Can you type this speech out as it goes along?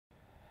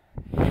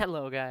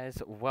Hello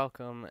guys,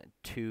 welcome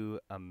to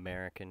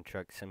American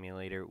Truck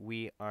Simulator.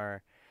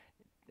 I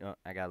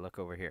gotta look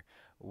over here.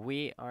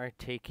 We are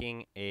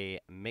taking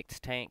a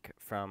mixed tank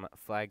from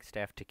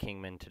Flagstaff to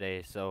Kingman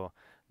today, so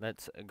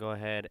let's go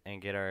ahead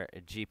and get our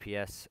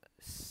GPS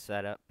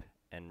set up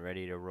and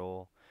ready to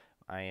roll.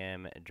 I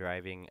am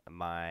driving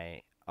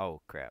my,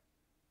 oh crap,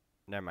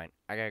 never mind.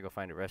 I gotta go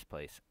find a rest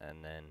place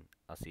and then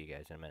I'll see you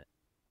guys in a minute.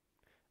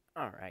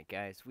 Alright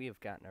guys, we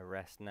have gotten a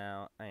rest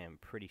now. I am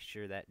pretty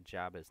sure that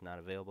job is not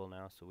available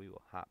now, so we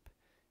will hop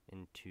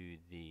into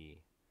the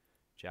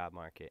job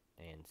market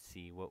and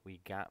see what we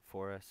got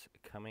for us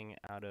coming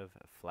out of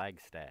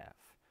Flagstaff.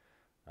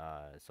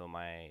 So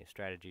my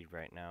strategy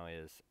right now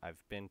is I've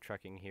been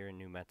trucking here in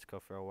New Mexico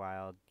for a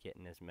while,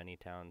 getting as many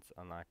towns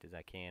unlocked as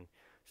I can.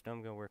 So I'm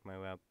going to work my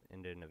way up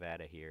into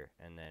Nevada here,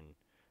 and then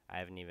I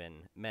haven't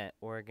even met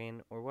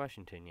Oregon or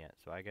Washington yet,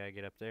 so I gotta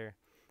get up there.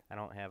 I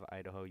don't have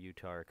Idaho,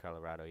 Utah, or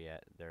Colorado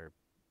yet. They're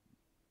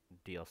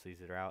DLCs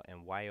that are out,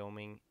 and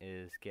Wyoming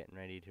is getting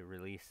ready to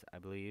release, I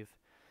believe.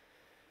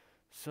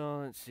 So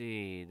let's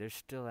see. There's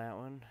still that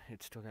one.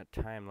 It's still got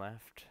time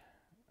left.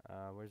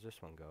 Where's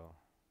this one go?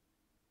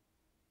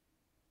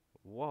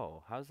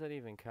 Whoa, how's that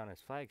even count as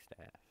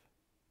Flagstaff?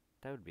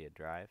 That would be a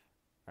drive.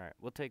 Alright,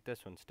 we'll take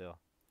this one still.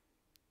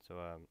 So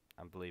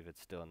I believe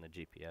it's still in the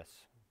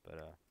GPS.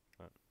 But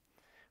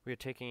we're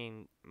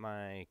taking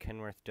my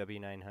Kenworth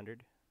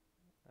W900.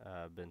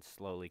 Been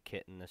slowly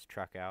kitting this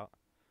truck out.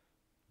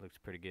 Looks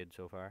pretty good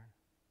so far.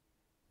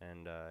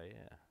 And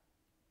yeah.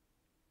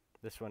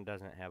 This one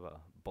doesn't have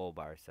a bull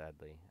bar,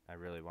 sadly. I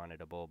really wanted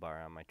a bull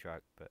bar on my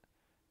truck, but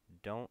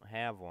don't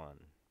have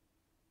one.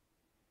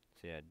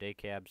 So yeah, day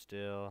cab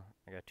still.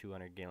 I got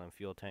 200 gallon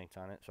fuel tanks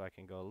on it, so I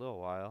can go a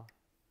little while.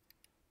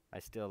 I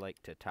still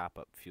like to top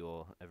up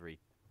fuel every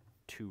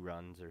 2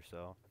 runs or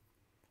so.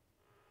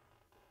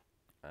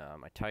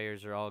 My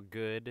tires are all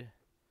good.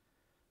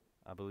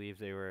 I believe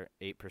they were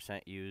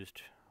 8%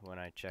 used when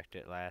I checked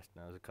it last,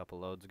 and that was a couple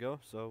loads ago.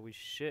 So we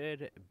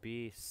should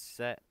be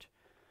set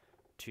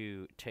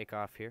to take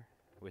off here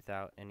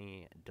without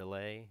any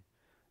delay.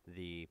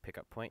 The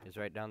pickup point is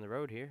right down the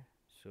road here,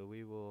 so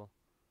we will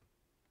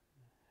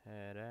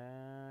head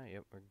out.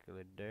 Yep, we're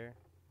good there.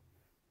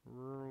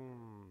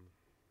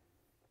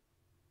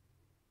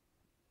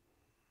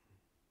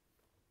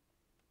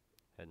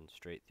 Heading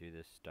straight through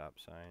this stop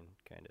sign,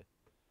 kind of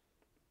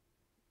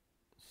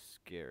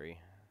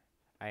scary.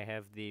 I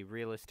have the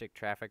realistic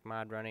traffic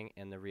mod running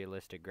and the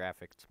realistic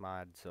graphics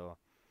mod, so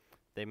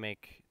they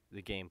make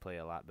the gameplay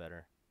a lot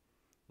better.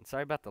 And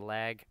sorry about the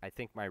lag. I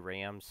think my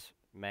RAM's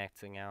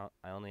maxing out.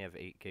 I only have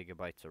 8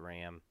 gigabytes of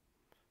RAM.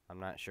 I'm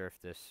not sure if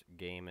this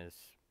game is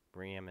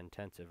RAM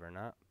intensive or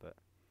not, but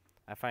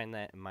I find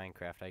that in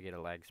Minecraft I get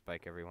a lag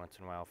spike every once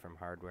in a while from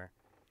hardware.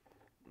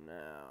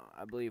 Now,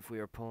 I believe we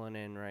are pulling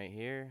in right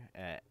here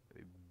at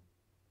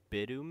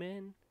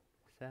Bitumen.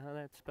 Is that how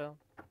that's spelled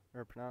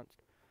or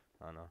pronounced?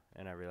 I don't know.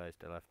 And I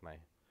realized I left my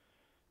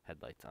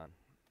headlights on.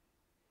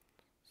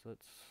 So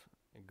let's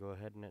go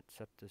ahead and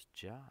accept this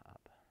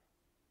job.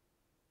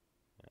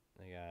 Yeah,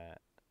 they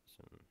got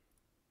some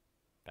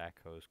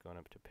backhoes going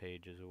up to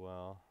Page as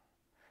well.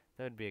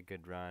 That would be a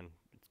good run.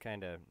 It's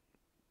kind of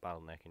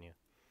bottlenecking you.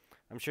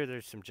 I'm sure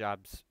there's some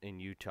jobs in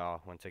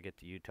Utah once I get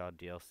the Utah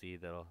DLC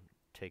that'll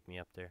take me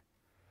up there.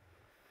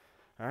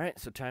 Alright,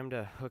 so time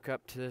to hook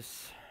up to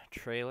this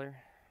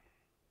trailer.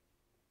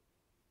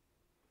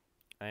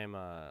 I am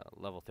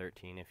level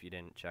 13 if you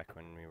didn't check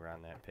when we were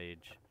on that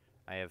page.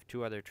 I have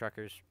 2 other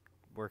truckers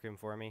working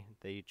for me.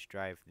 They each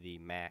drive the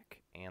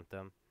Mack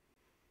Anthem.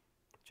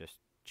 Just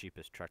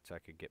cheapest trucks I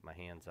could get my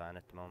hands on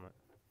at the moment.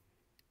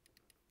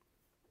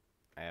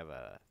 I have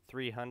a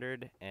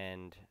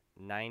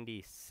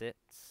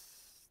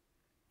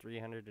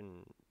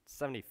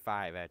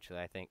 375 actually,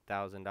 I think,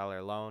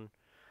 $1,000 loan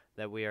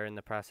that we are in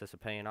the process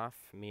of paying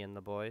off, me and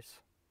the boys.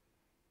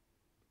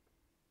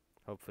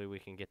 Hopefully we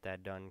can get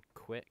that done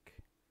quick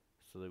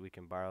so that we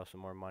can borrow some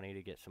more money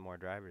to get some more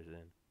drivers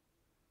in.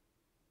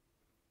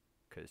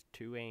 'Cause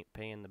 2 ain't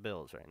paying the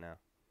bills right now.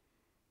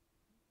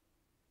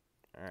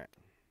 Alright.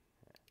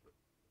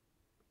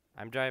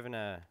 I'm driving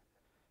a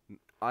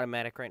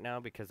automatic right now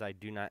because I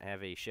do not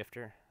have a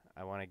shifter.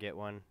 I want to get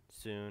one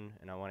soon,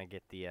 and I want to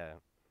get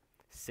the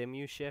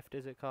Simu shift,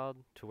 is it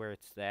called, to where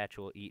it's the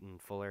actual Eaton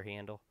Fuller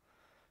handle.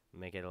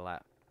 Make it a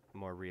lot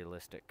more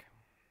realistic.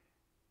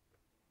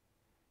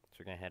 So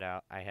we're going to head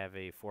out. I have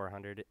a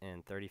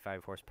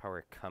 435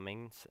 horsepower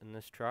Cummins in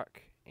this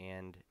truck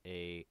and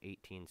a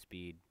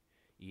 18-speed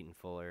Eaton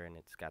Fuller, and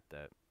it's got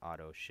the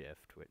auto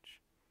shift, which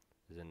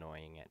is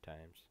annoying at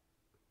times.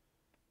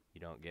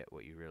 You don't get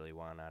what you really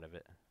want out of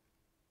it.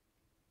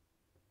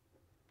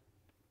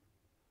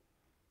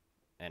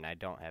 And I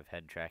don't have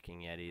head tracking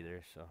yet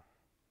either, so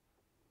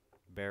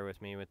bear with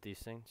me with these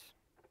things.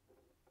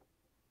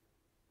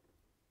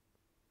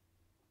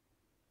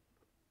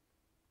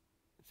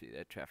 See,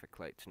 that traffic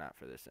light's not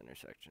for this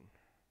intersection.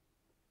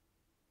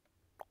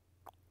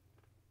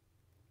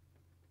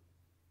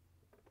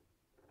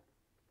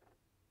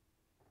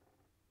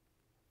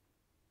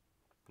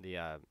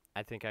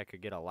 I think I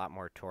could get a lot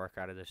more torque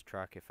out of this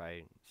truck if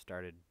I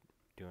started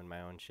doing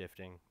my own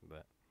shifting,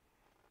 but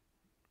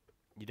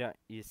you don't,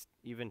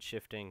 even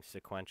shifting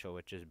sequential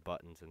with just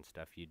buttons and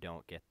stuff, you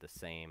don't get the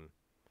same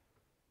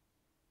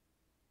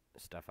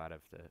stuff out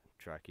of the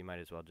truck. You might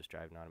as well just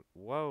drive on.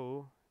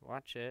 Whoa,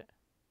 watch it.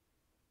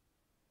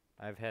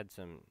 I've had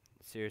some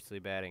seriously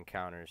bad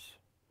encounters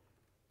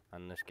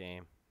on this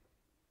game.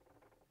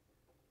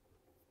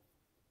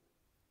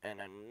 And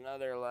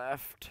another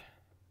left.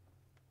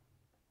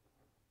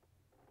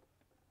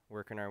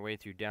 Working our way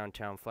through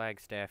downtown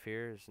Flagstaff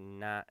here is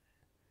not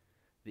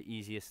the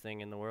easiest thing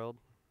in the world.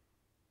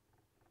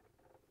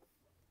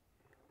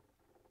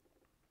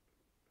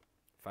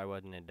 If I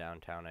wasn't in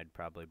downtown, I'd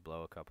probably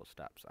blow a couple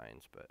stop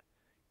signs, but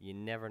you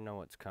never know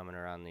what's coming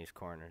around these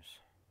corners.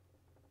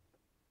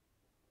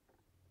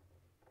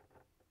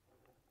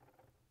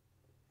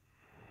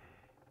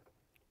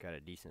 Got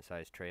a decent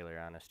sized trailer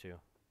on us too.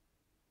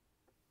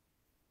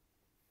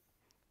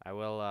 I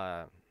will,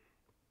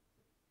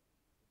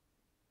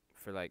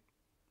 for like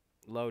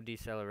low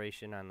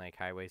deceleration on like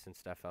highways and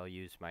stuff, I'll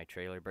use my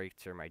trailer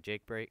brakes or my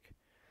Jake brake.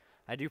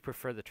 I do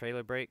prefer the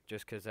trailer brake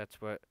just because that's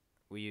what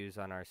we use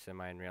on our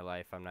semi in real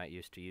life. I'm not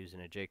used to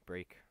using a Jake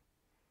brake.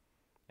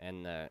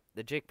 And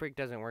the Jake brake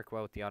doesn't work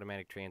well with the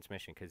automatic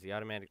transmission because the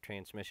automatic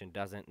transmission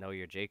doesn't know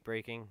you're Jake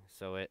braking,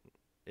 so it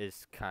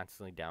is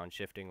constantly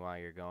downshifting while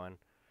you're going.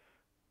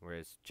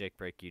 Whereas Jake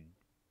brake, you'd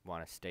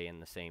want to stay in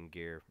the same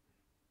gear.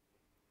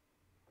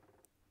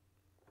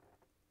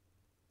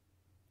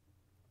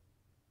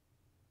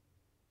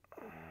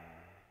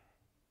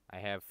 I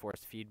have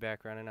force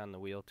feedback running on the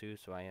wheel too,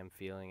 so I am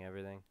feeling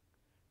everything.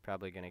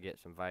 Probably going to get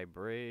some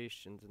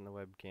vibrations in the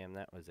webcam.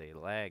 That was a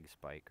lag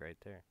spike right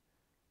there.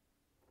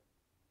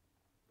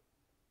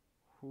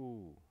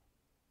 Whoo.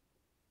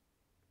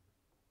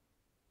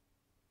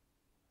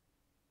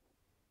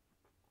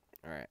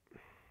 Alright.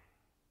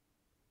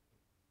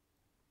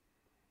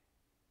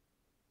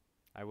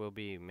 I will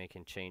be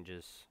making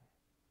changes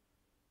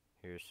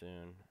here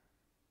soon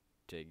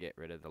to get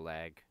rid of the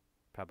lag.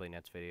 Probably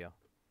next video.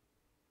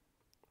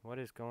 What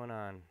is going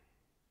on?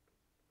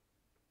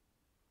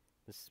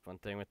 This is one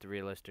thing with the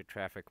realistic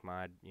traffic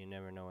mod. You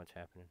never know what's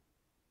happening.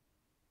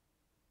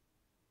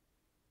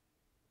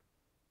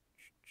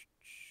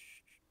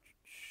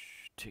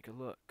 Take a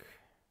look.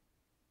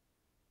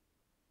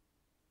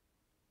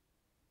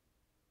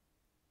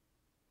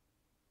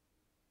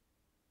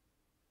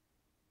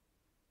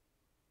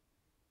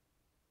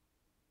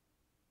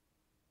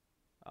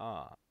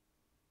 Ah,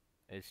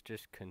 it's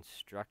just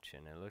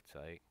construction, it looks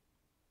like.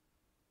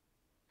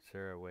 Is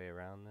there a way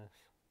around this?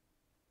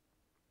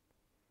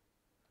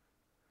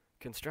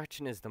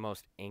 Construction is the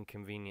most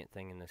inconvenient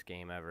thing in this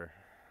game ever.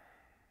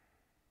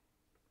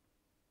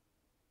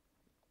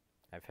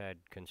 I've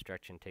had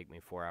construction take me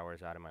 4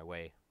 hours out of my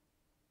way.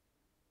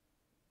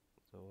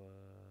 So,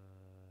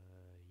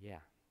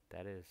 yeah,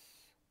 that is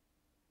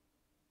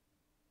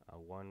a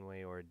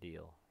one-way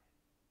ordeal.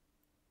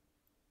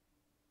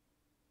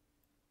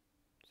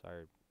 So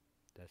our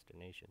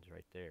destination's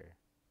right there.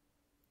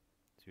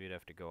 So we'd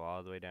have to go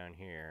all the way down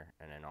here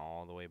and then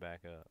all the way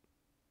back up.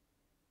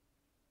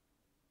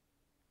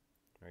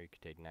 Or you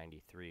could take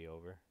 93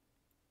 over.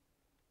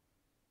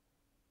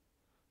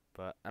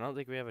 But I don't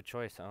think we have a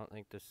choice. I don't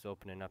think this is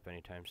opening up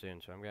anytime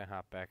soon. So I'm going to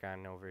hop back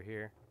on over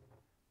here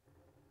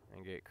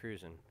and get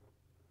cruising.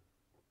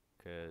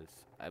 Because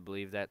I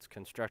believe that's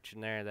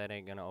construction there. That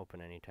ain't going to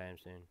open anytime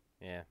soon.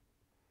 Yeah.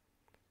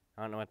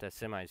 I don't know what that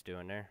semi's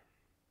doing there.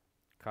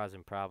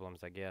 Causing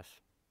problems, I guess.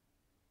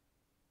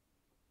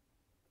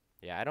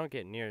 Yeah, I don't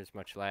get near as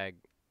much lag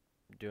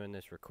doing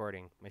this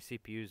recording. My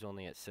CPU's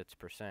only at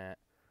 6%.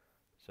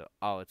 So,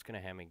 oh, it's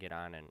going to have me get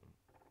on and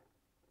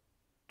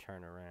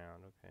turn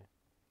around. Okay.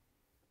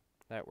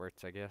 That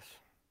works, I guess.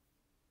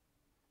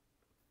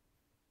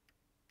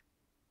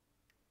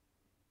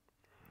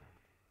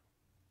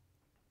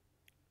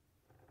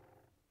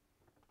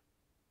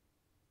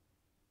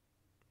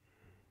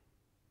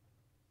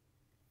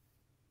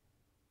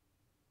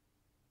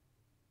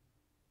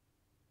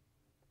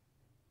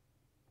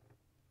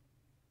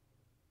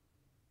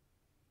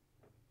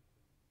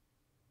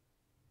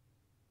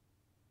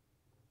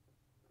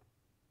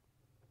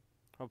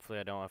 Hopefully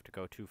I don't have to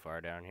go too far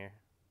down here.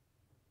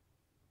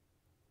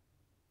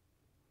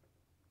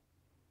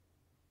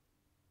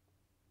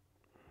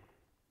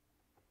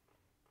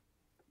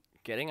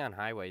 Getting on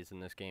highways in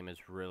this game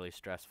is really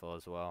stressful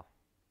as well.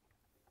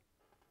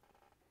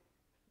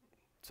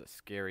 It's a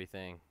scary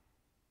thing.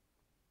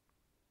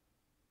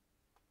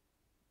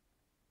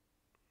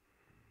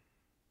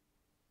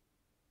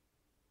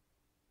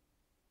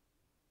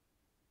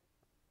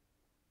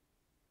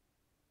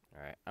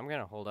 Alright, I'm going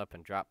to hold up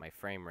and drop my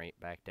frame rate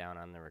back down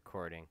on the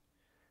recording.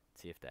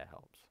 See if that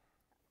helps.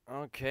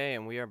 Okay,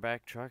 and we are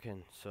back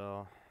trucking,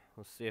 so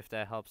we'll see if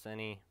that helps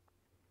any.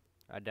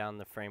 Down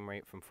the frame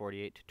rate from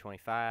 48 to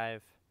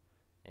 25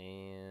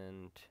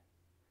 and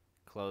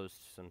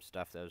closed some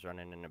stuff that was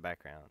running in the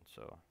background,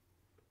 so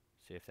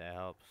see if that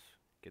helps.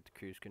 Get the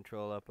cruise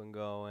control up and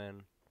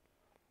going.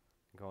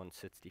 Going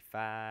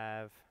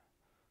 65.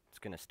 It's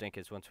gonna stink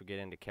as once we get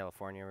into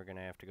California, we're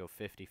gonna have to go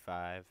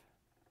 55.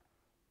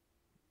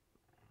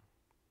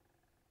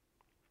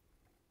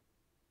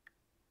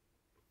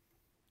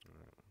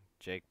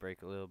 Jake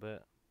brake a little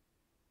bit.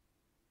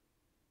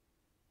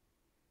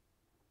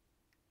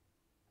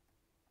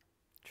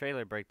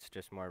 Trailer brake's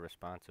just more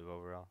responsive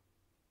overall.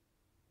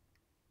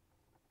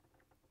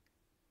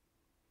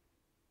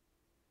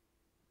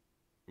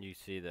 You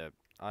see the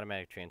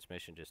automatic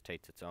transmission just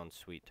takes its own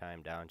sweet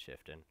time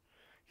downshifting,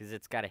 because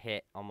it's got to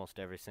hit almost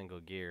every single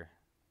gear.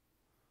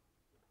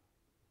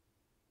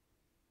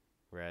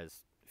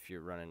 Whereas if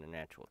you're running a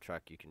natural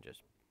truck, you can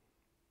just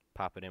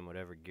pop it in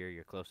whatever gear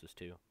you're closest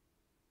to.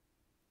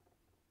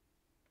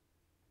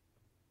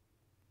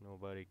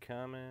 Nobody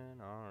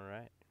coming. All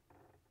right.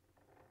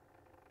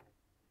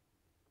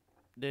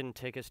 Didn't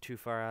take us too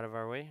far out of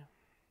our way.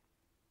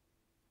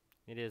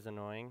 It is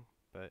annoying,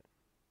 but,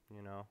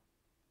 you know,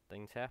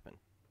 things happen.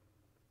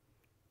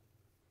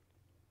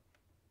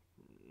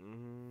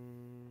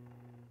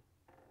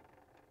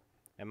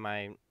 And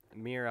my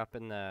mirror up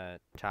in the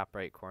top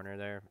right corner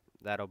there,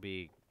 that'll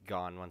be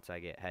gone once I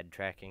get head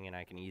tracking and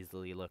I can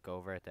easily look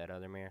over at that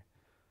other mirror.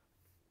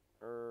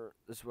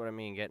 This is what I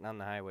mean, getting on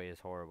the highway is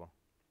horrible.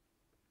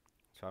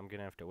 So I'm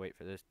gonna have to wait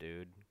for this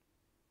dude.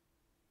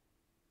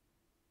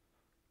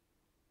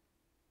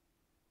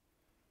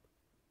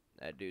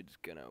 That dude's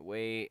gonna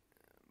wait,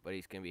 but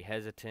he's gonna be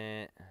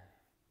hesitant.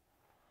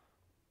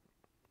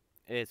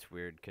 It's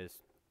weird,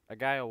 because a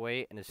guy will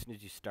wait, and as soon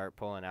as you start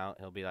pulling out,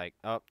 he'll be like,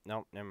 oh,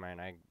 nope, never mind,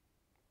 I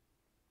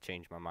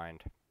changed my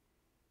mind.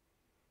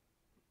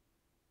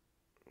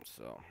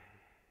 So,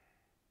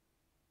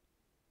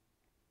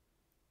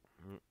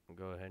 we'll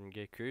go ahead and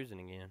get cruising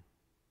again.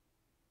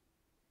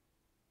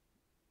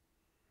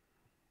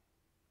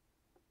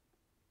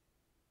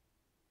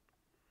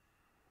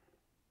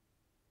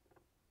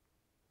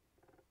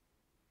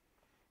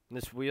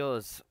 This wheel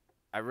is,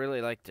 I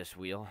really like this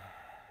wheel.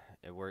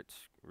 It works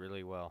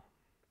really well.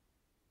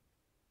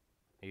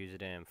 I use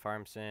it in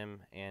Farm Sim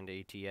and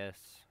ATS.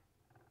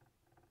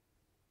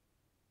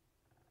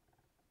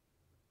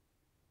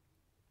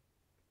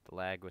 The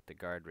lag with the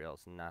guardrail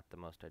is not the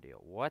most ideal.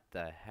 What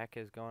the heck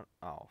is going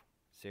on? Oh,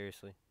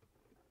 seriously?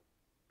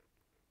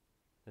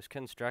 This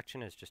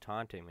construction is just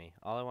haunting me.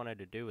 All I wanted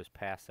to do was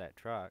pass that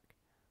truck.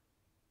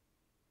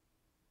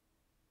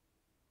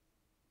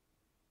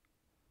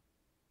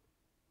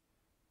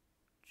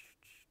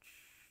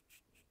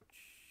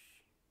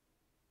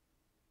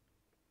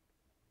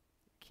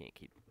 Can't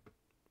keep...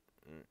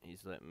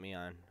 he's letting me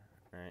on.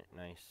 Alright,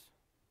 nice.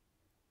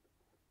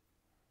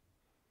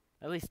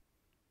 At least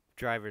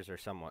drivers are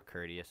somewhat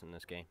courteous in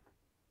this game.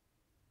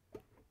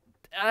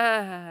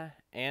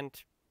 And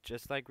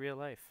just like real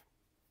life.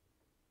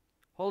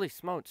 Holy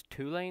smokes,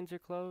 2 lanes are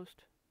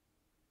closed?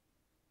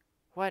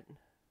 What?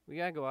 We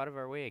gotta go out of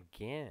our way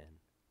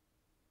again.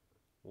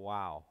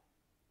 Wow.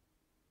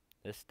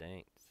 This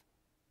stinks.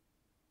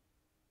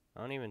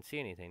 I don't even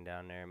see anything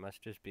down there. It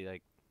must just be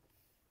like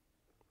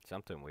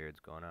something weird's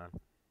going on.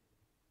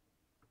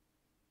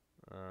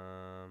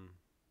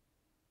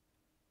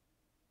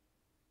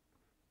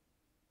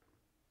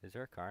 Is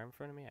there a car in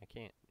front of me? I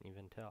can't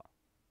even tell.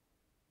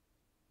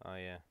 Oh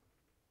yeah.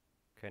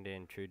 Kinda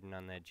intruding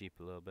on that Jeep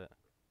a little bit.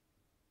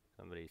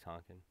 Somebody's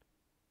honking.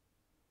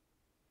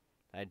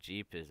 That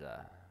Jeep is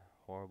a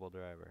horrible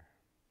driver.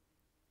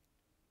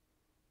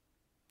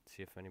 Let's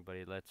see if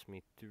anybody lets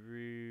me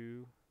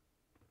through.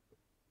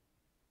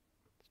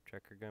 Is this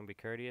trucker gonna be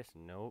courteous?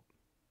 Nope.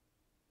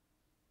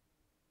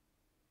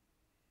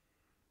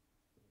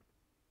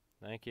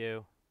 Thank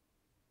you.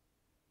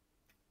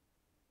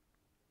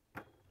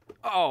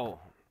 Oh!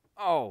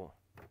 Oh!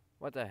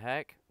 What the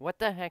heck? What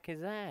the heck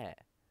is that?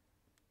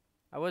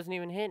 I wasn't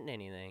even hitting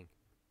anything.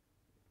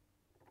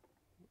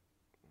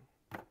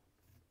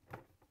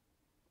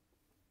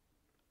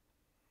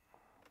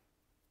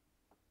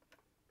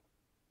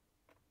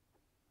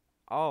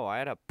 Oh, I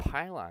had a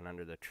pylon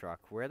under the truck.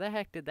 Where the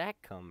heck did that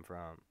come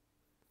from?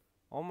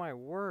 Oh my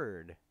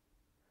word.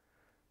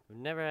 I've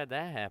never had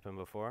that happen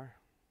before.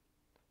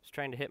 I was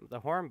trying to hit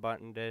the horn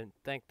button to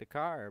thank the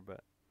car,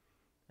 but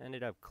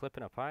ended up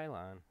clipping a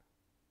pylon.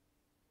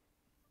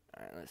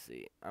 Alright, let's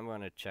see. I'm going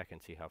to check and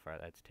see how far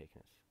that's taken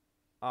us.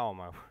 Oh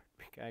my word.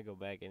 We gotta go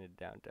back into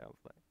downtown.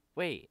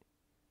 Wait.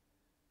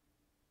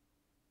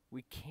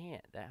 We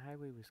can't. That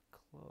highway was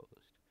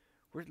closed.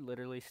 We're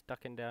literally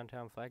stuck in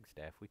downtown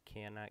Flagstaff. We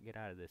cannot get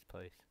out of this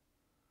place.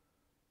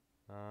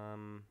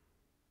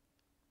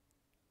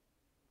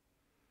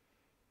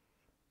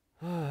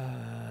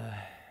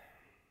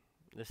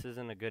 This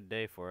isn't a good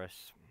day for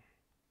us.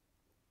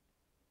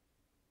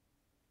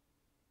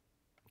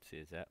 Let's see,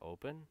 is that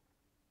open?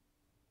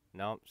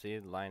 Nope, see,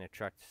 the line of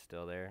trucks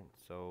still there.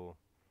 So,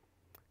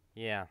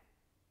 yeah.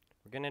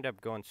 We're gonna end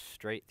up going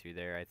straight through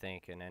there, I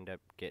think, and end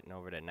up getting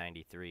over to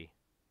 93.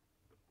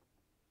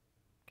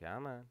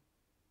 Come on.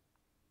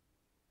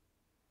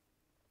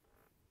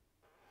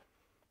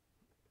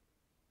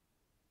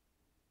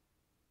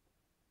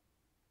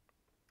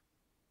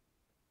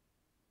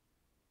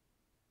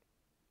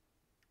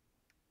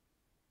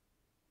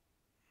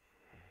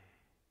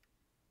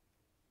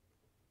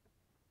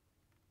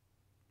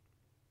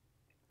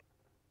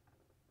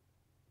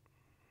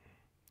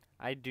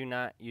 I do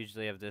not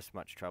usually have this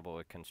much trouble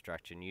with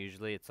construction.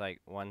 Usually it's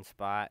like one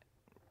spot,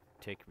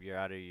 take you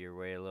out of your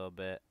way a little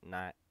bit,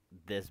 not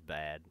this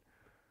bad.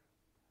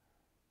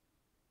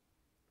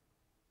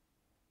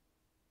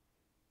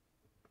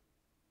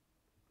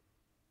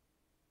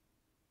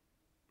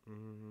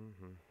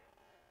 Mm-hmm.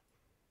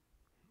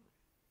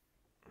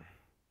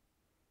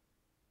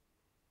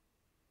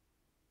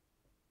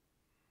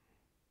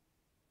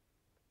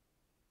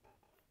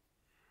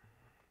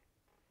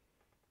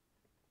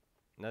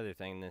 Another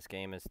thing in this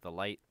game is the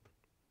light.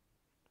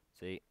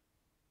 See,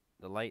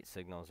 the light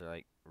signals are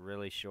like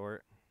really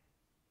short,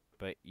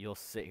 but you'll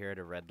sit here at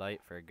a red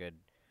light for a good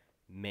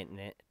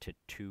minute to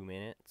 2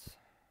 minutes.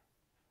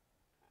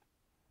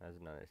 That's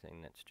another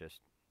thing that's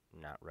just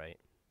not right.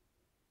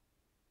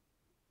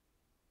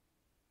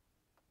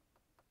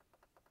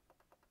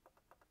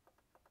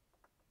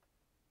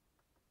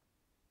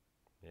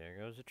 There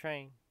goes a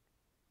train.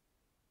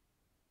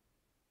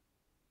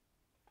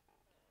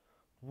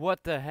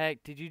 What the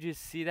heck? Did you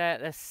just see that?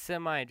 That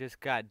semi just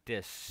got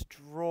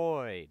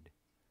destroyed.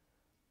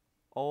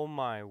 Oh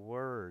my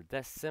word.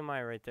 That semi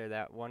right there,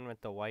 that one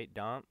with the white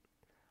dump,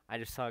 I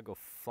just saw it go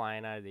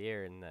flying out of the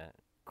air in the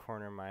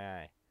corner of my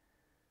eye.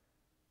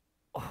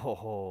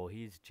 Oh,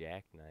 he's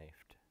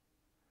jackknifed.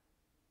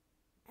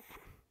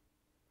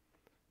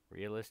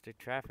 Realistic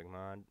traffic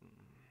mod.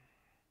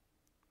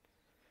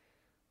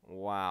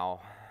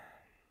 Wow.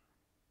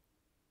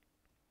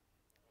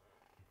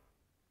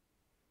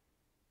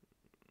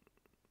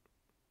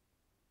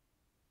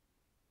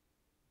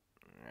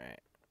 Alright.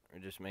 We're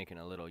just making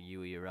a little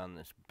U-ey around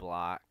this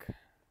block.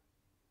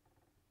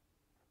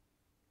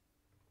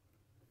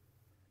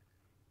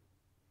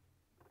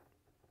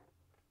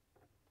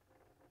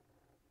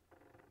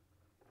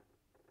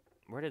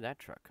 Where did that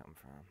truck come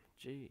from?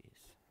 Jeez.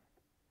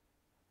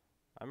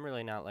 I'm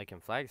really not liking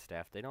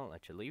Flagstaff. They don't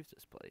let you leave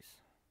this place.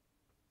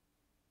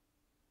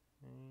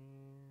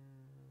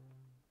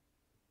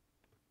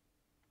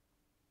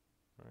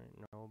 Alright,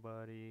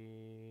 nobody.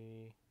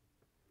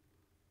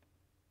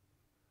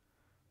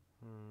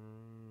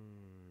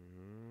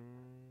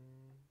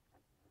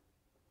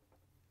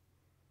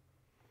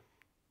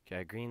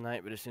 Okay, green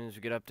light, but as soon as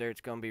we get up there,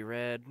 it's gonna be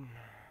red.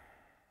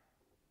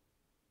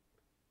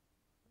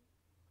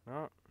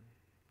 Oh,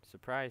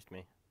 surprised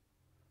me.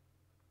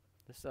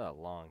 This is a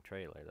long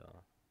trailer,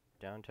 though.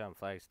 Downtown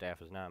Flagstaff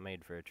was not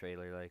made for a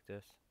trailer like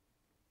this.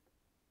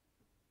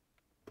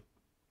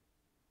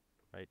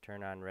 Right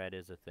turn on red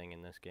is a thing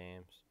in this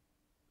game.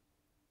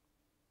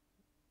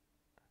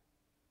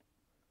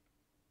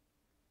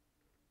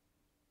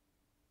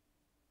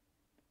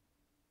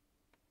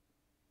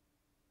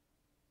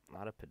 A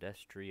lot of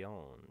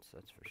pedestrians,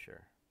 that's for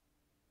sure.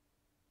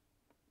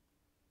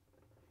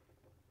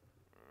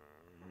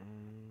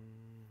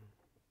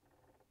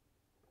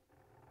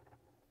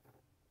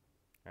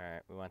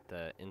 Alright, we want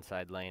the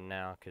inside lane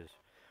now, because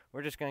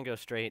we're just going to go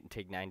straight and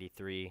take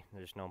 93.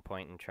 There's no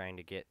point in trying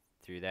to get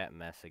through that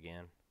mess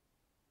again.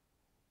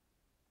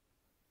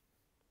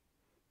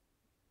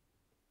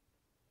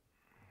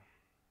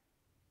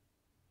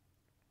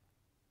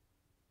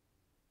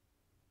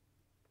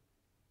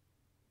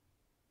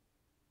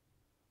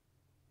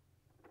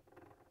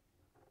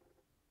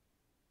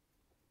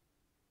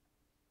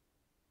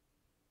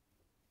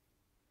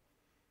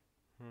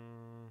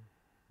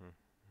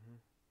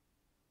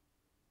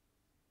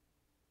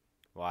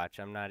 Watch,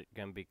 I'm not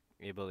going to be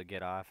able to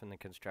get off and the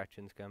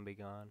construction's going to be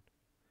gone.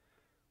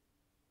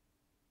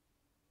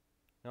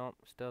 Nope,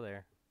 still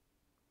there.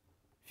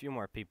 A few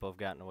more people have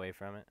gotten away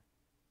from it.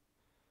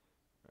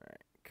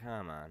 Alright,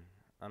 come on.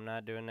 I'm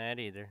not doing that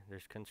either.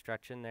 There's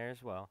construction there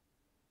as well.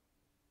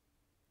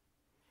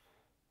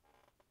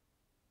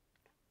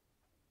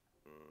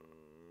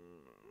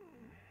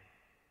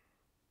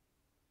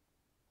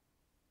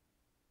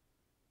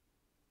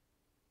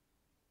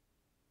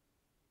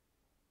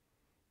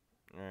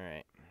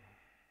 Alright.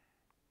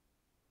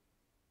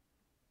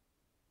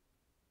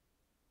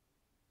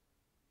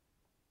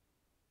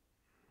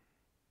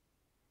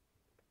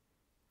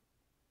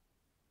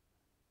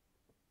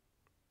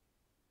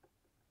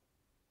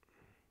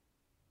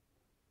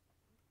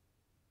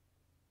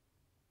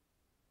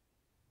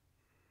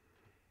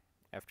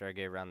 After I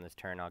get around this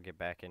turn, I'll get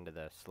back into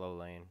the slow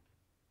lane.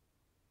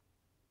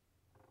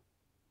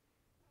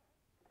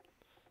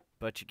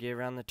 But you get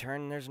around the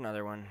turn, and there's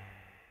another one.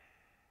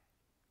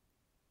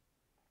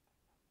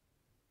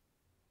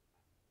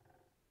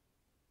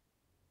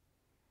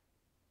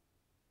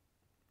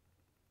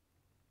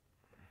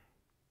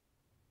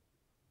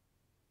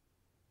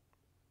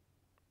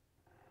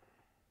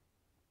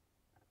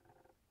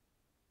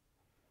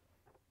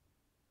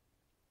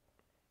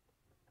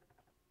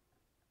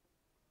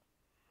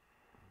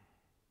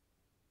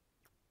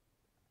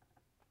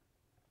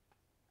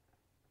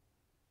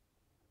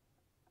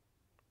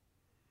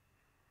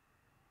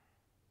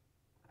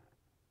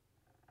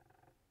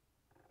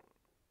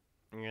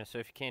 Yeah, so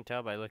if you can't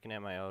tell by looking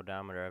at my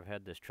odometer, I've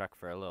had this truck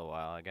for a little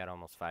while. I got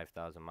almost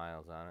 5,000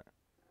 miles on it.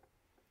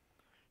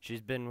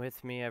 She's been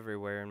with me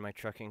everywhere in my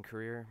trucking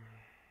career.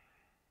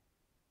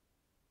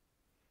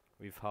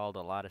 We've hauled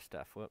a lot of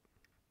stuff. Whoop.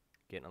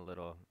 Getting a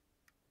little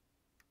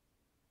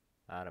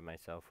out of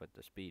myself with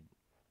the speed.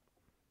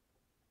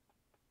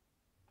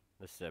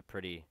 This is a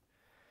pretty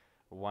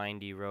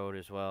windy road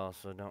as well,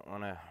 so don't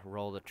want to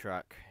roll the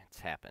truck.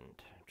 It's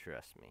happened,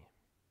 trust me.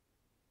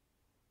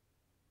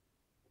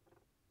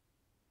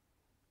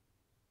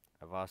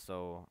 I've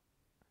also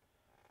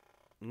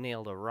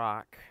nailed a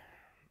rock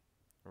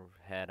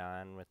head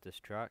on with this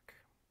truck.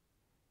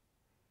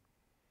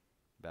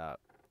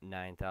 About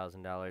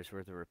 $9,000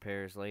 worth of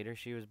repairs later,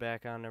 she was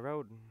back on the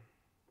road.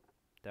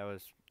 That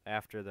was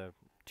after the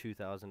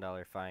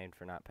 $2,000 fine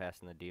for not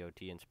passing the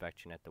DOT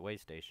inspection at the weigh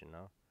station,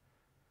 though.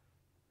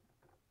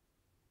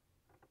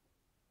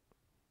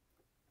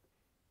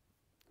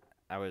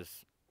 I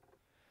was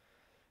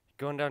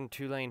going down a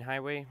 2-lane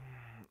highway,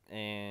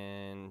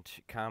 and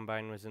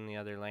combine was in the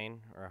other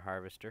lane, or a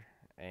harvester,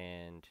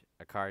 and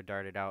a car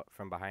darted out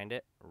from behind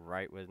it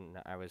right when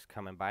I was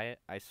coming by it.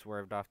 I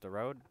swerved off the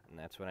road, and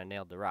that's when I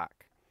nailed the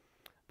rock.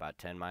 About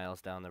 10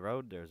 miles down the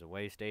road, there's a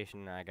weigh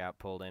station, and I got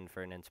pulled in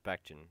for an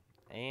inspection.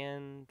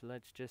 And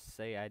let's just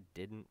say I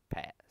didn't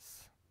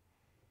pass.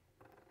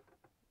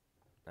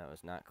 That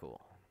was not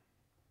cool.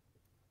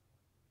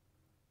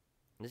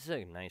 This is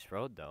a nice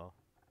road, though.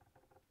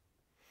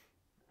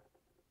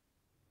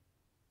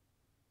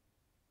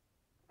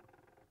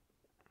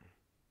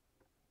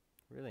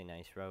 Really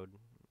nice road.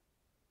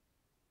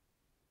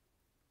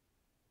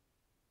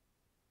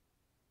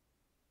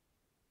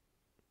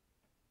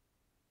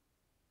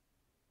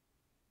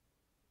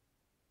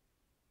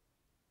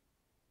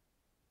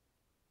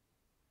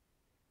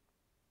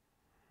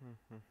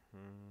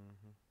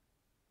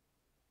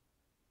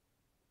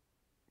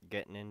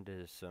 Getting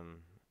into some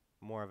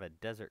more of a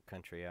desert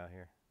country out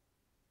here.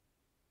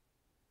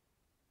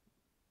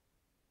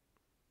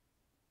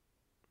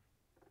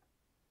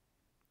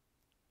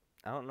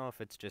 I don't know if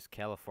it's just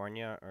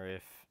California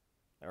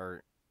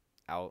or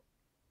out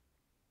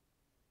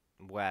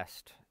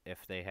west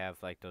if they have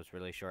like those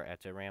really short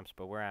exit ramps,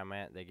 but where I'm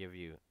at, they give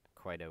you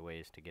quite a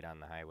ways to get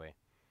on the highway.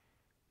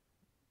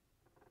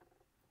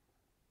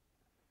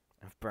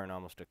 I've burned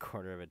almost a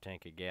quarter of a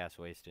tank of gas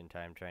wasting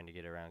time trying to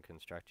get around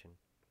construction.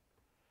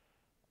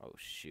 Oh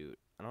shoot,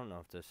 I don't know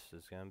if this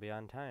is gonna be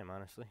on time,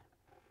 honestly.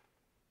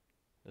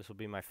 This will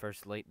be my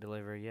first late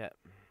delivery yet.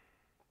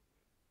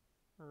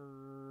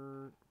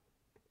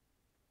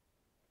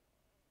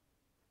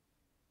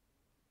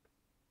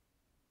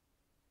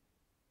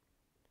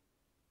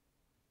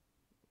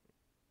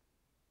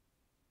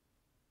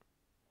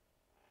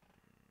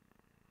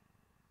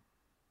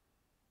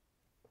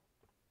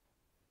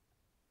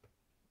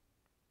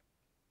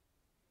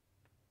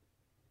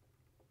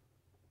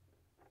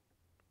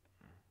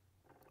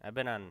 I've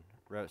been on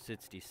Route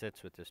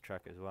 66 with this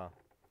truck as well.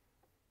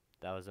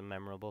 That was a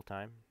memorable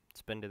time.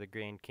 It's been to the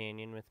Grand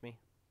Canyon with me.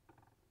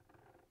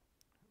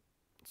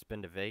 It's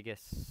been to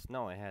Vegas.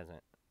 No, it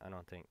hasn't. I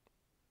don't think.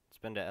 It's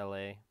been to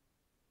LA.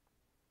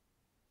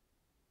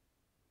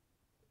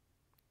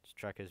 This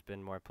truck has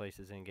been more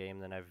places in game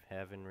than I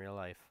have in real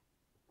life.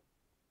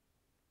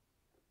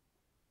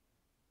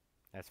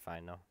 That's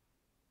fine though.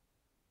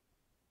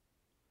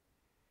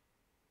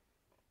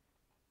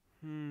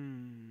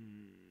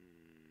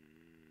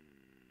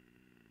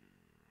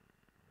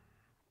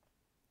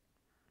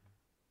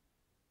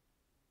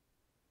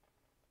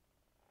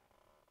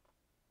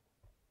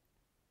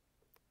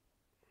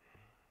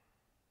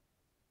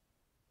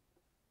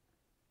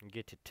 You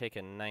get to take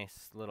a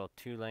nice little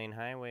 2-lane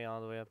highway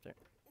all the way up there.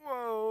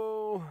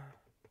 Whoa!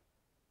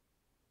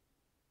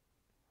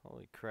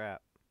 Holy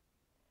crap.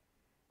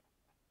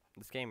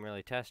 This game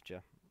really tests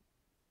you.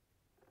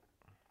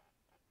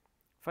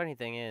 Funny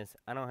thing is,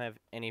 I don't have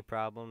any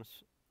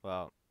problems.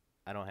 Well,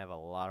 I don't have a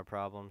lot of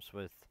problems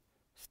with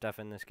stuff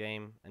in this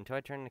game until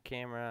I turn the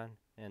camera on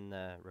and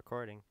the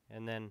recording,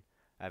 and then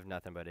I have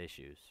nothing but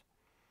issues.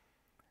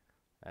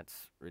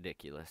 That's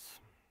ridiculous.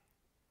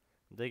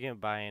 I'm thinking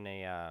of buying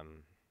a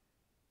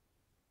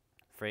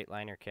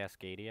Freightliner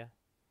Cascadia.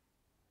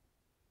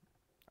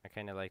 I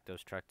kind of like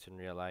those trucks in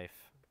real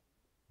life.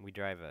 We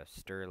drive a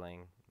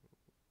Sterling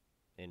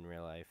in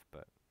real life,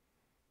 but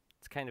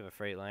it's kind of a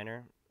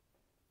Freightliner.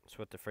 It's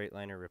what the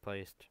Freightliner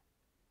replaced.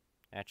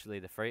 Actually,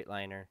 the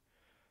Freightliner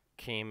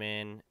came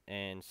in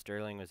and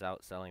Sterling was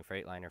outselling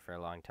Freightliner for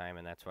a long time,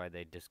 and that's why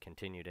they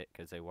discontinued it,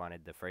 because they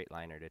wanted the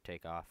Freightliner to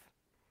take off.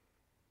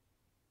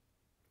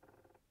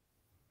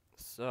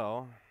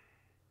 So,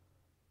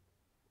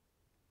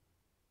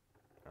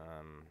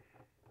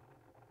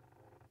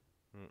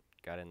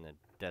 got in the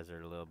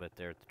desert a little bit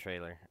there at the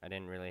trailer. I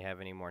didn't really have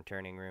any more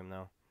turning room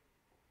though.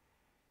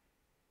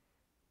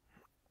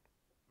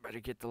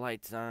 Better get the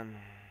lights on.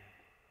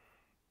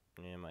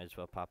 Yeah, might as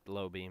well pop the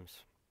low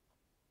beams.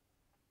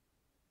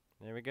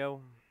 There we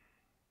go.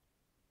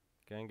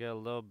 Gonna get a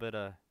little bit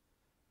of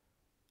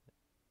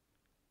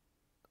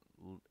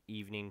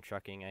evening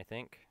trucking, I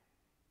think.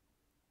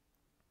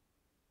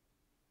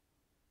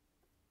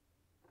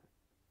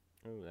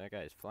 Ooh, that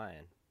guy's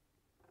flying.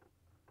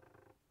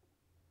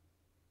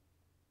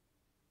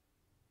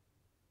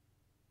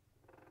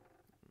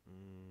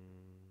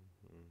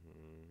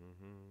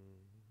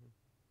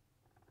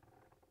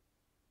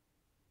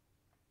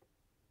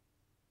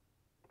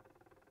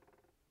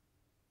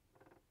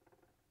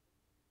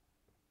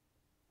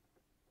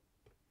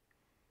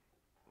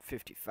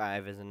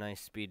 55 is a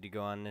nice speed to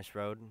go on this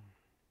road.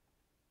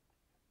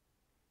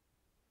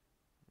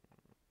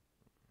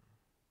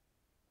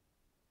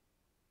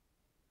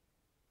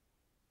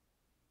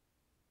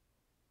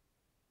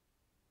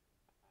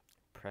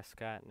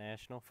 Prescott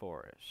National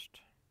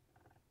Forest.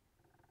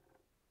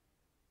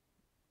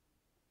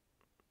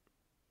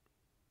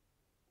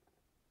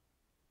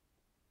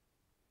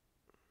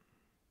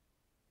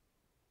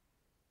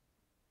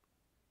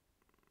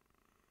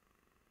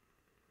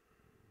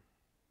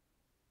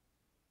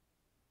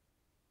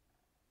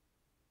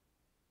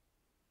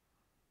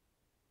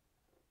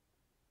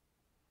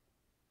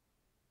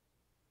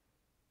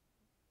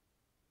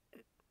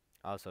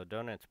 Also,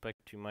 don't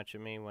expect too much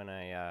of me when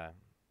I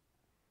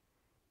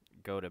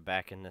go to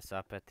backing this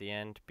up at the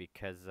end,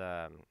 because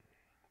I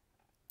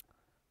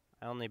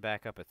only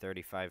back up a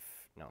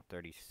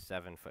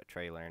 37-foot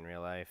trailer in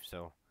real life,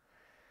 so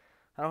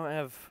I don't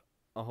have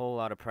a whole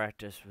lot of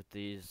practice with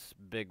these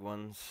big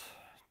ones,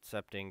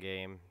 except in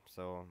game,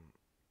 so,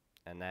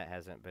 and that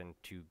hasn't been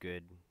too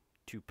good,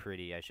 too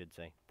pretty, I should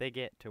say. They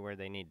get to where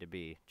they need to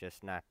be,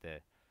 just not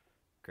the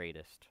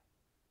greatest.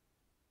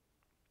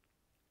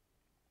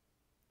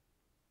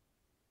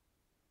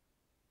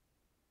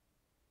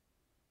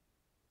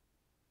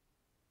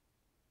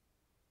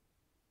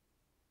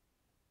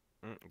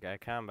 Got a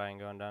combine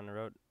going down the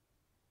road.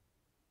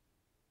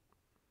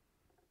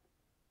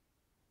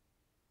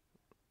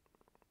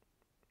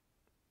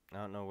 I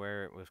don't know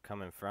where it was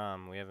coming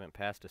from. We haven't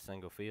passed a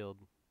single field.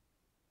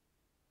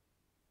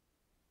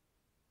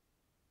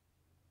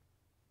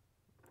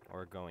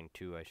 Or going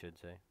to, I should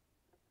say.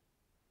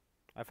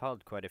 I've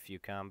hauled quite a few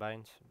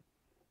combines.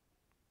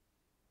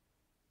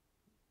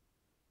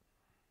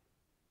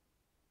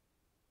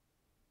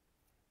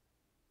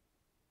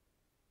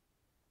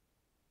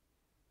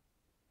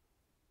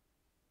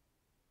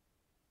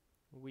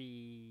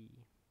 Wee.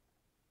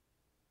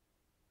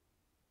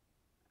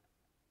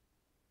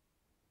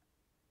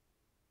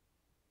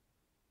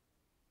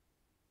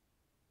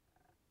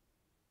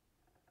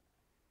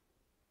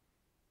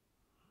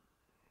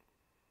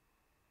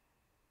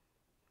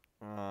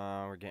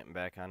 We're getting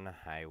back on the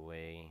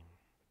highway.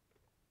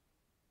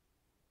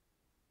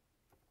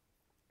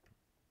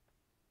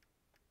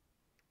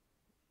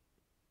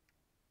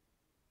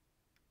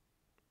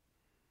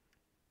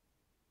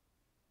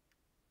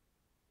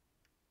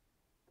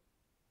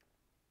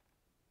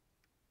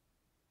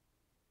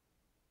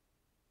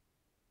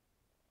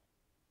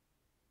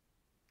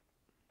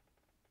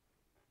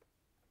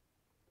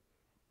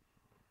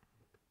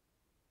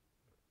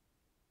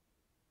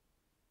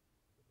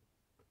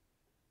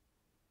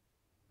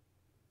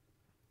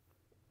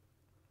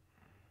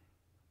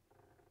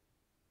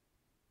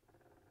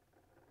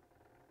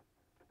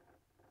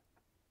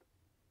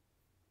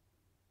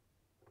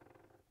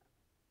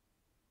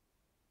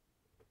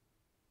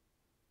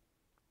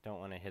 Don't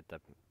want to hit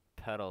the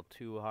pedal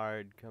too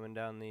hard coming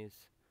down these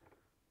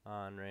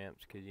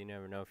on-ramps, because you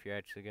never know if you're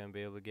actually going to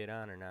be able to get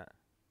on or not.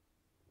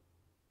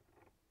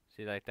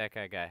 See, like that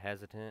guy got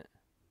hesitant.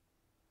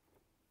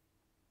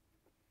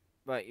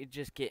 But you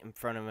just get in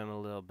front of him a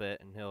little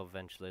bit and he'll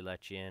eventually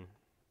let you in.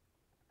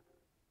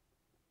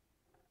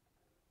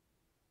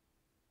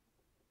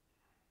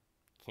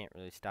 Can't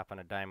really stop on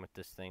a dime with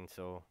this thing,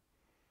 so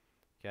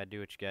you gotta do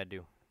what you gotta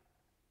do.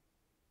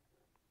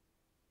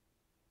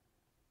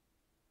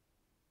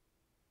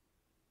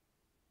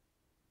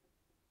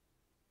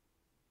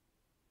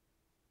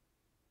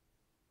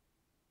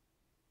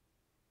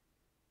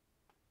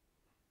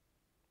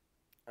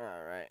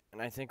 Alright,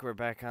 and I think we're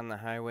back on the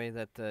highway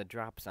that the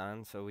drop's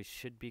on, so we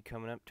should be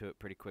coming up to it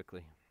pretty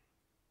quickly.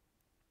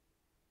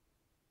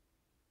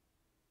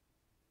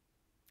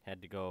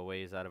 Had to go a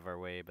ways out of our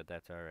way, but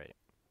that's alright.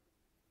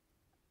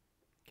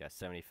 Got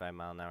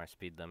 75-mile-an-hour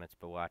speed limits,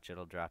 but watch,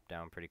 it'll drop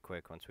down pretty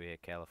quick once we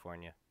hit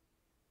California.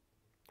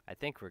 I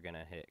think we're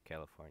gonna hit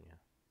California.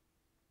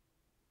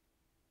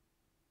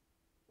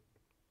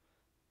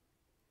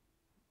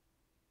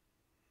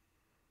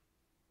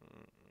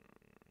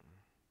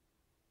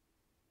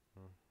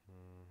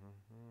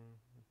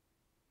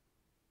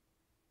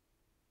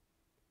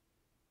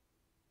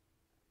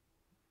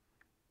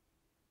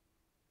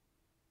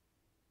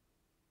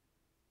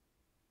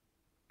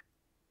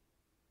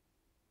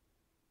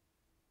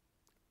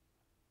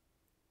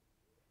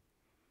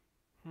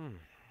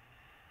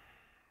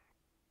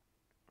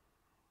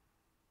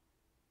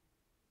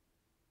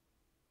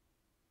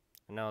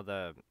 No,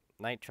 the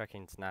night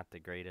trucking's not the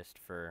greatest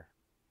for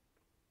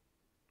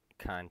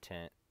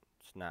content.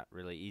 It's not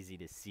really easy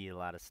to see a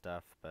lot of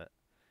stuff, but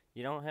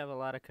you don't have a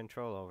lot of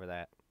control over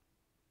that.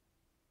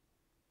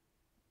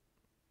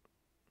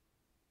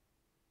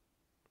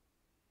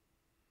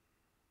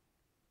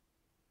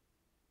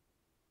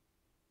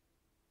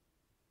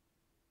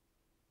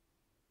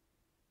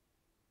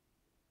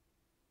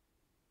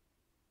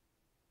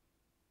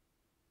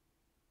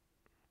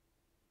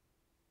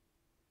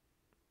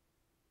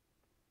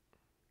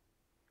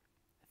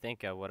 I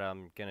think what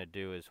I'm gonna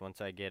do is once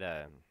I get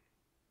a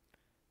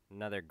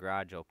another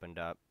garage opened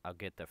up. I'll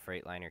get the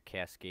Freightliner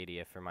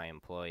Cascadia for my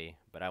employee,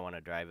 but I want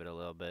to drive it a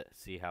little bit,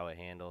 see how it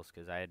handles,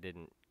 because I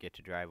didn't get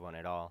to drive one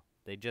at all.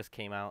 They just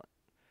came out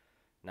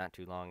not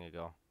too long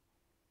ago.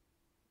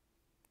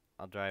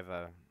 I'll drive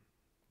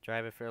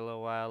it for a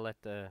little while,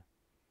 let the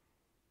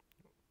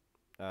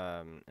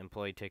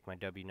employee take my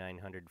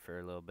W900 for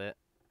a little bit,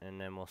 and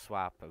then we'll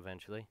swap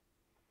eventually,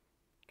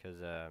 because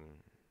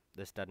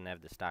this doesn't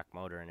have the stock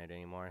motor in it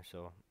anymore,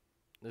 so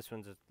this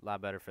one's a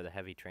lot better for the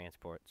heavy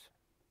transports.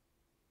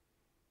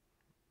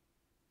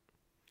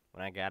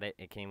 When I got it,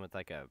 it came with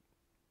like a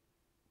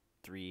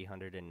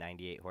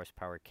 398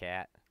 horsepower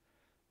cat.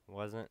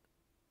 Wasn't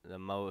the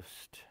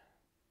most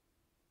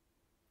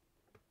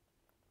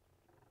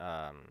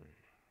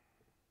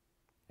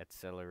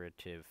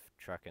accelerative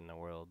truck in the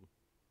world.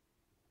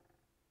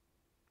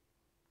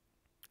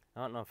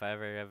 I don't know if I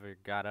ever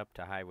got up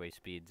to highway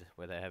speeds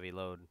with a heavy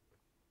load.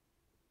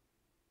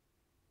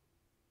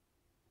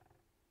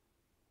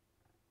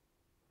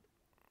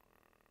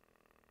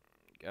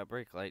 Got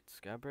brake lights,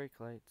 got brake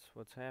lights.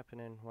 What's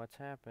happening? What's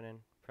happening?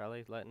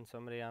 Probably letting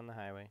somebody on the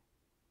highway.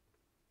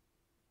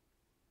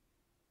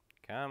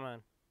 Come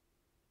on.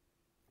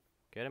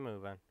 Get a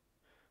move on.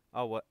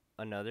 Oh, what?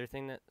 Another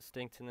thing that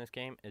stinks in this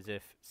game is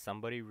if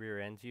somebody rear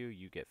ends you,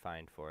 you get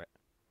fined for it.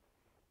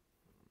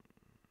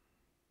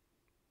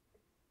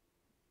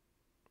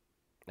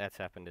 That's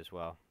happened as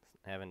well.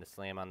 Having to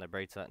slam on the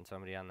brakes letting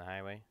somebody on the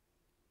highway.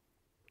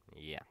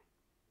 Yeah.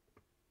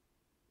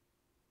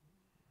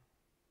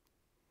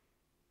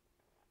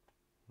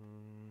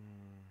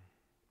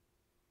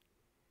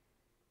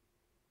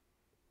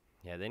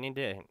 Yeah, they need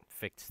to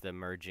fix the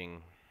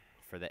merging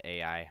for the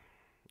AI.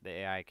 The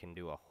AI can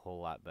do a whole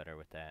lot better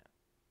with that.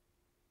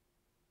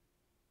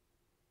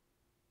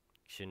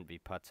 Shouldn't be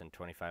putzing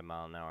 25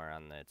 mile an hour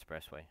on the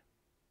expressway.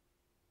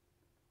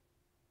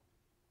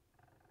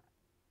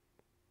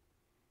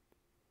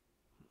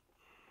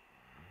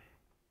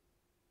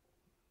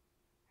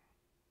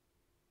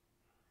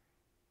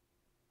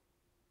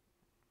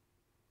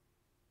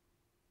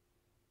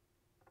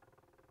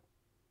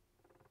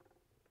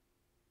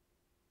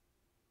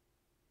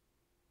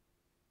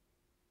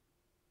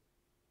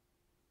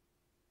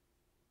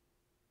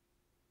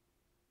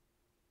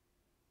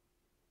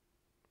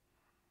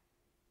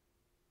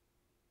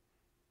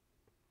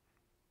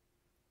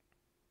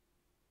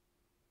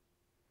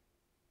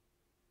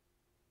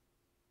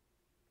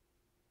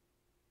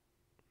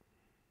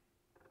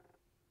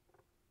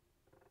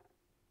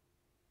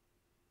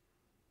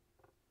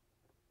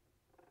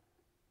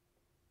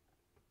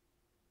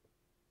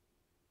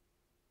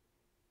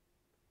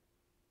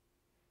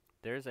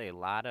 There's a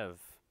lot of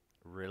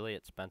really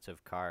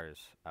expensive cars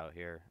out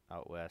here,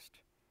 out west.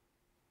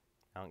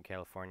 Out in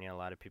California, a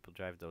lot of people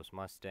drive those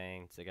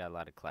Mustangs. They got a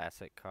lot of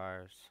classic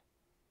cars.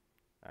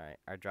 Alright,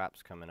 our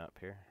drop's coming up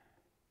here.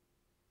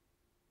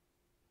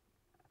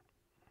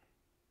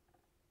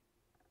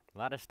 A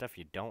lot of stuff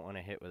you don't want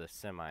to hit with a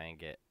semi and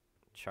get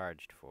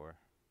charged for.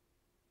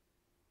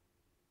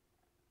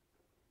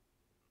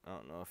 I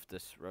don't know if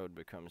this road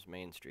becomes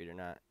Main Street or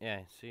not.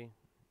 Yeah, see?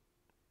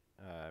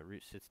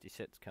 Route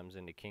 66 comes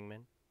into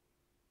Kingman.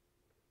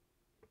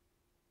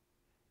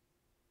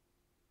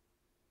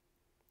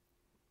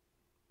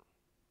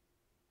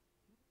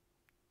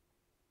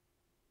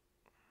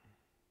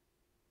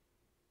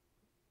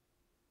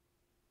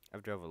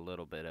 I've drove a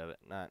little bit of it,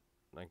 not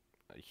like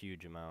a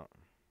huge amount.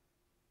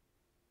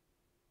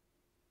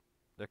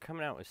 They're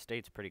coming out with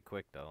states pretty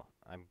quick though.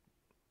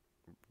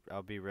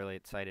 I'll be really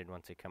excited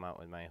once they come out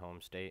with my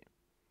home state,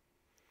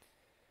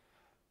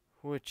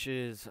 which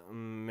is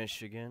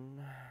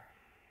Michigan.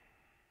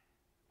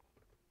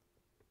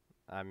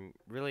 I'm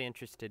really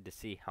interested to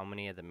see how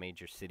many of the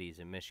major cities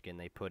in Michigan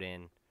they put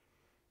in.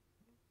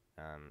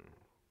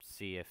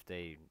 See if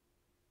they...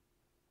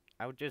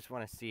 I would just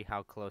want to see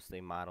how close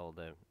they model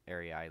the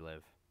area I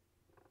live.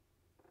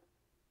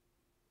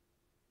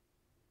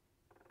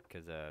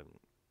 Because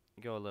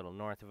you go a little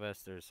north of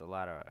us, there's a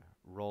lot of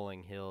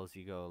rolling hills.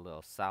 You go a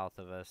little south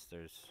of us,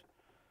 there's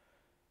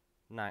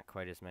not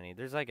quite as many.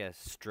 There's like a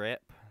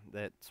strip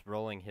that's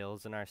rolling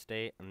hills in our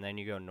state, and then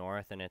you go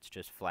north and it's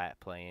just flat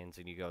plains,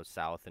 and you go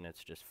south and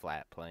it's just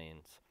flat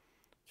plains.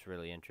 It's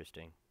really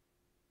interesting.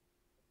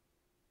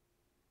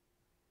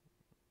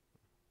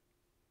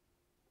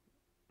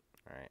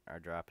 Alright, our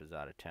drop is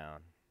out of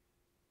town.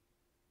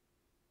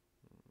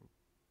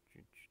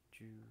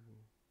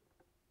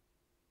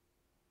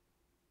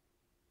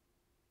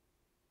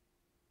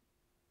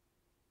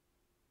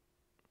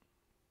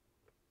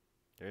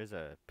 There's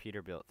a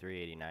Peterbilt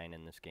 389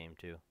 in this game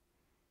too.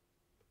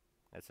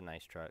 That's a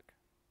nice truck.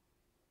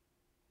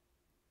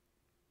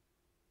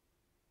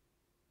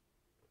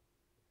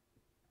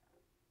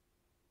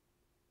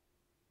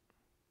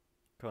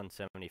 Going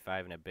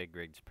 75 in a big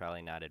rig's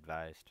probably not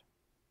advised.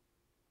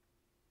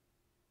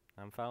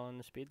 I'm following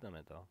the speed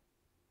limit though.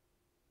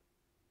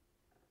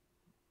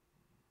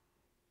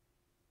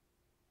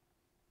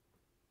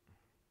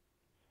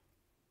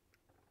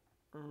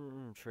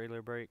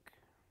 Trailer brake.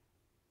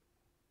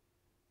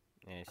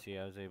 Yeah, see,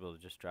 I was able to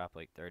just drop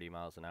like 30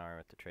 miles an hour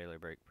with the trailer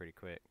brake pretty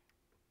quick.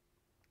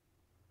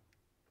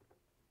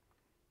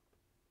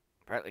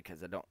 Partly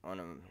because I don't want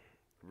to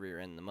rear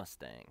end the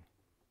Mustang.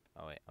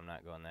 Oh wait, I'm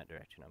not going that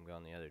direction. I'm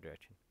going the other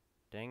direction.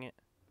 Dang it.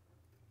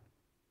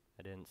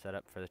 I didn't set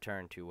up for the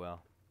turn too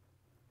well.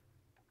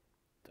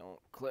 Don't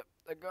clip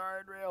the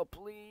guardrail,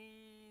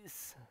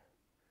 please.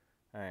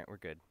 Alright, we're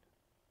good.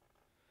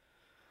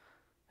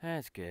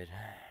 That's good.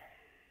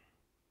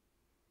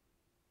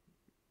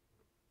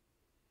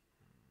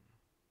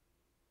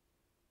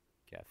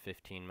 Got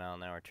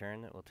 15-mile-an-hour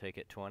turn that will take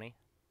it 20.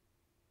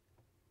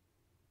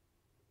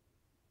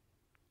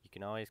 You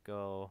can always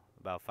go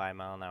about 5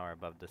 miles an hour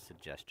above the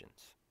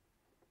suggestions.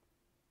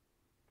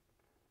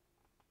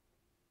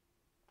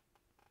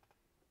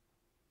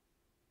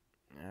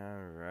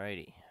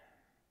 Alrighty.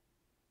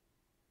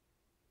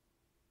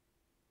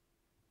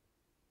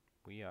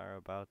 We are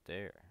about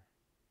there.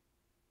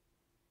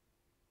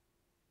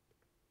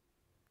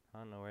 I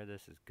don't know where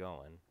this is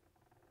going.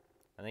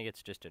 I think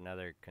it's just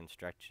another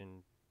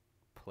construction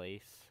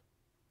place.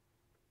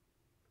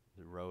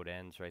 The road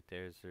ends right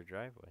there is their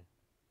driveway.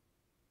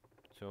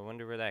 So I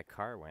wonder where that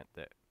car went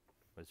that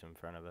was in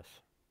front of us.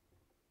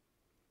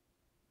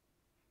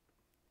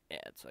 Yeah,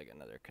 it's like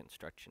another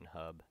construction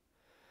hub.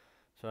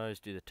 So I always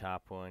do the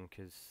top one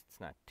because it's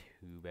not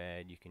too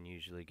bad. You can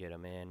usually get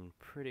them in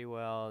pretty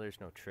well. There's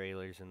no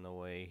trailers in the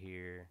way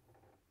here.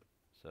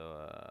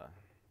 So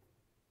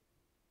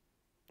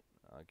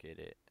I'll get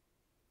it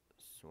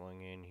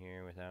swung in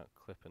here without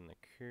clipping the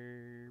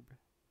curb.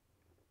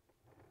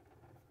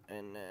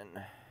 And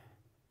then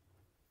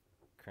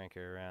crank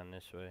her around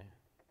this way.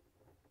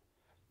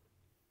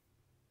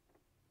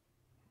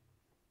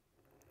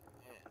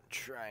 And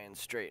try and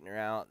straighten her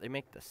out. They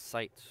make the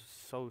sights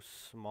so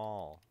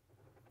small.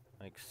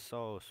 Like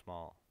so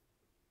small.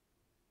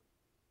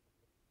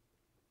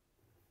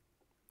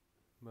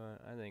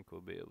 But I think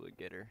we'll be able to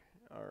get her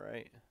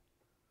alright.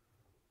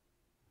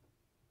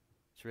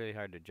 It's really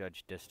hard to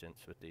judge distance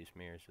with these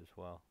mirrors as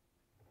well.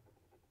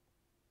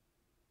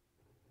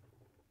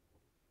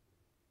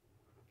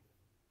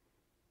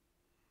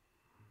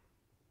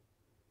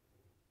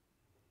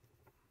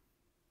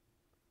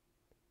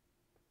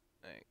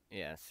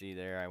 Yeah, see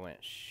there I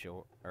went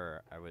short,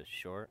 or I was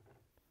short.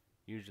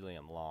 Usually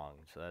I'm long,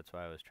 so that's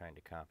why I was trying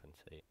to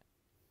compensate.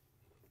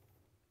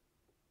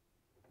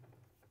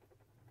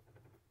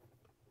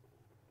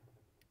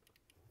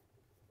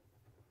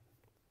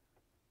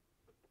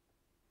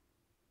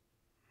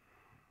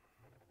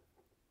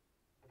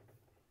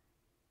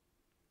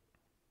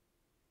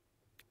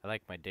 I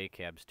like my day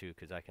cabs too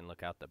because I can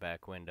look out the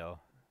back window.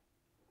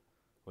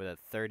 With a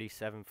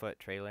 37-foot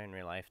trailer in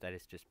real life, that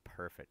is just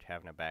perfect.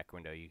 Having a back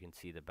window, you can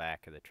see the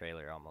back of the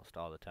trailer almost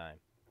all the time.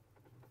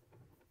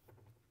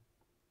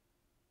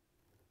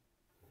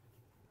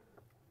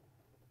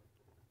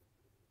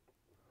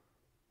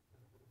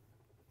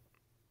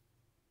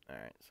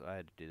 Alright, so I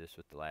had to do this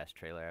with the last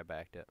trailer I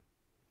backed up.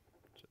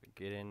 So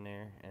get in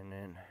there and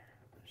then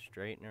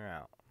straighten her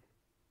out.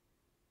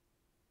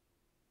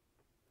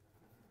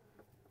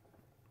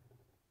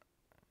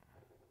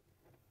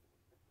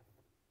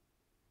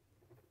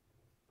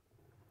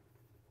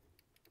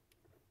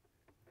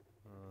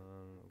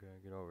 Gotta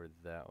get over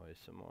that way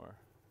some more.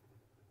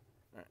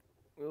 Alright,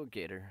 we'll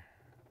get her.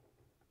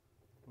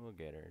 We'll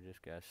get her.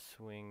 Just got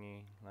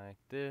swingy like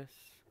this.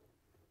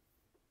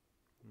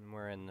 And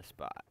we're in the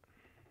spot.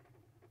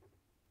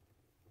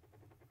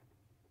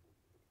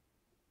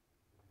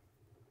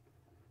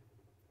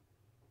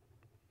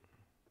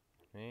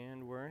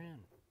 And we're in.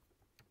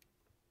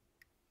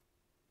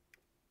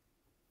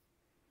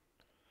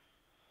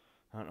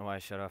 I don't know why I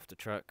shut off the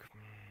truck.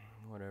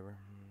 Whatever.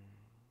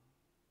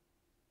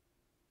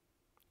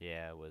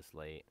 Yeah, it was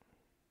late.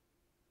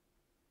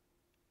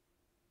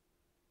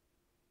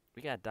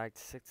 We got docked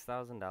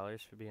 $6,000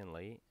 for being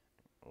late.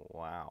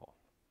 Wow.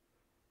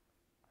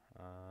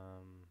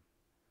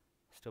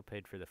 Still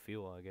paid for the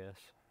fuel, I guess.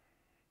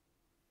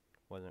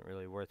 Wasn't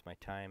really worth my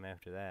time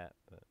after that,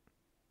 but.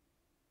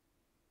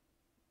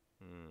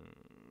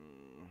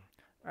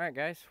 Alright,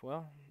 guys.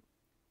 Well,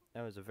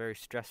 that was a very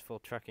stressful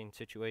trucking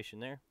situation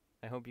there.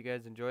 I hope you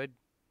guys enjoyed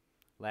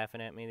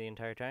laughing at me the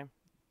entire time.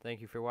 Thank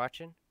you for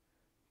watching.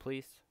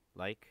 Please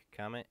like,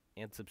 comment,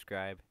 and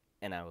subscribe,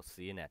 and I will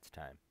see you next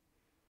time.